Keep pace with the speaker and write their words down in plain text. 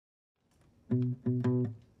I'm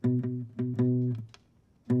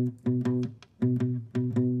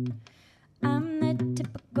the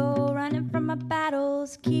typical running from my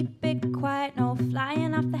battles. Keep it quiet, no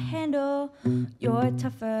flying off the handle. You're a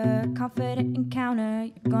tougher, confident encounter.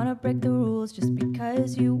 You're gonna break the rules just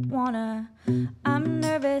because you wanna. I'm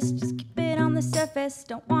nervous, just keep it on the surface.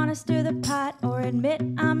 Don't wanna stir the pot or admit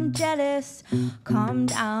I'm jealous. Calm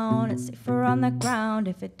down, it's safer on the ground.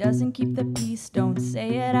 If it doesn't keep the peace, don't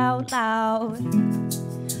say it out loud.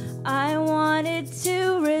 I wanted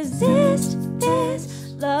to resist this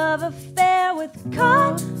love affair with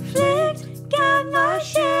conflict. Got my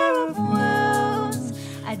share of wounds.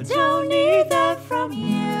 I don't need that from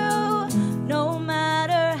you. No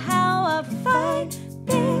matter how I fight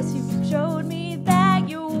this, you've showed me that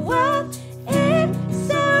you're worth it.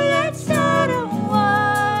 So let's start a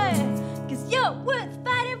war, 'cause you're worth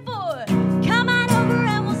fighting for. Come on over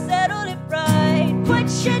and we'll settle it right. Put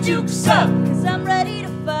your dukes up, 'cause I'm ready to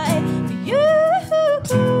fight for you.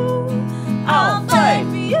 I'll fight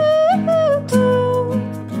for you.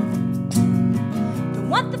 Don't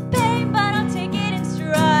want the pain, but I'll take it in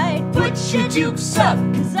stride. Put your dukes up,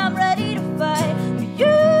 'cause I'm ready to fight for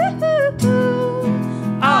you.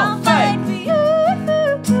 I'll fight for you.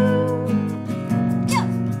 Yeah.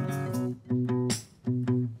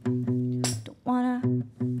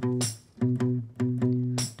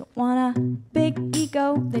 Don't wanna big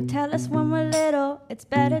ego. They tell us when we're little it's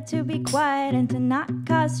better to be quiet and to not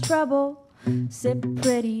cause trouble. Sit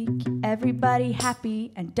pretty, keep everybody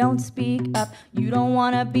happy, and don't speak up. You don't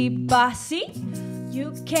wanna be bossy.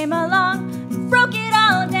 You came along, broke it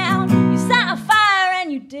all down. You set a fire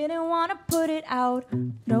and you didn't wanna put it out.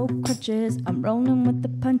 No crutches, I'm rolling with the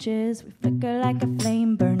punches. We flicker like a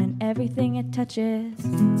flame, burning everything it touches.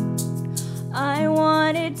 I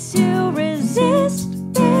wanted to resist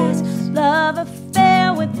this love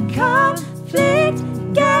affair with conflict.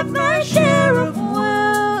 Got my share of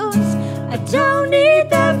wounds. I don't need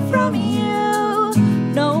that from you.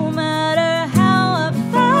 No matter how I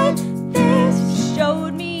fight this, you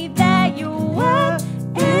showed me that you're worth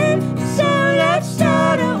it. So let's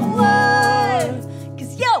start a war,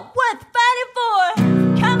 'cause you're worth fighting for.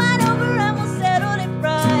 Come on over and we'll settle it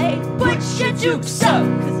right. Put your dukes up,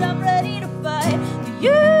 'cause I'm ready to fight for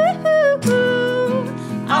you.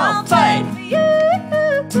 I'll fight for you.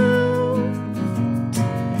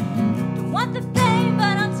 Don't want the pain,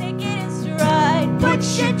 but I'll take it in stride. Put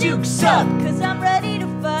your dukes up, 'cause I'm ready to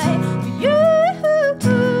fight for you.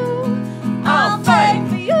 I'll fight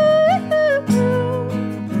for you.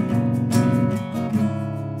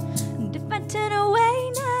 And if I turn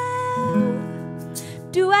away now,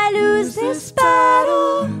 do I lose this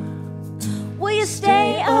battle? Will you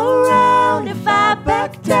stay around if I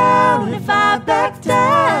back down? If I back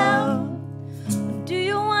down, do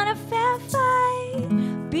you want a fair fight?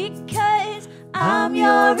 Because I'm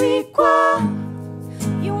your equal.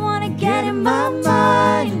 You wanna get in my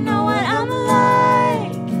mind, you know what I'm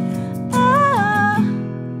like. Oh,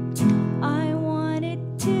 I wanted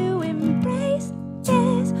to embrace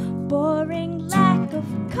this boring lack of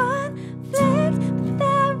conflict, but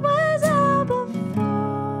that was all before.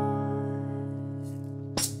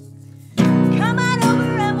 Come on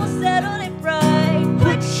over and we'll settle it right.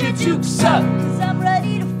 Put your dukes up, 'cause I'm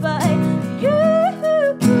ready to fight for you.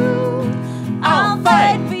 I'll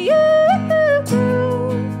fight for you.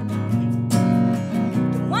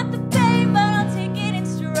 Don't want the pain, but I'll take it in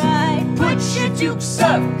stride. Put your dukes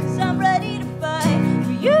up, 'cause I'm ready to fight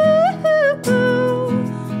for you.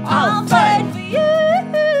 I'll fight for you.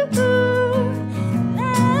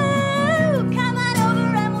 Oh, come on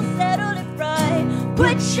over and we'll settle it right.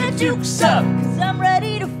 Put your dukes up, 'cause I'm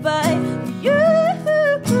ready to fight for you.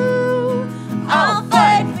 I'll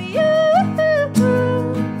fight for you.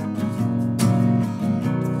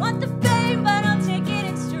 Don't want the pain, but I'll take it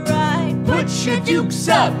in stride. Put your dukes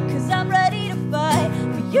up,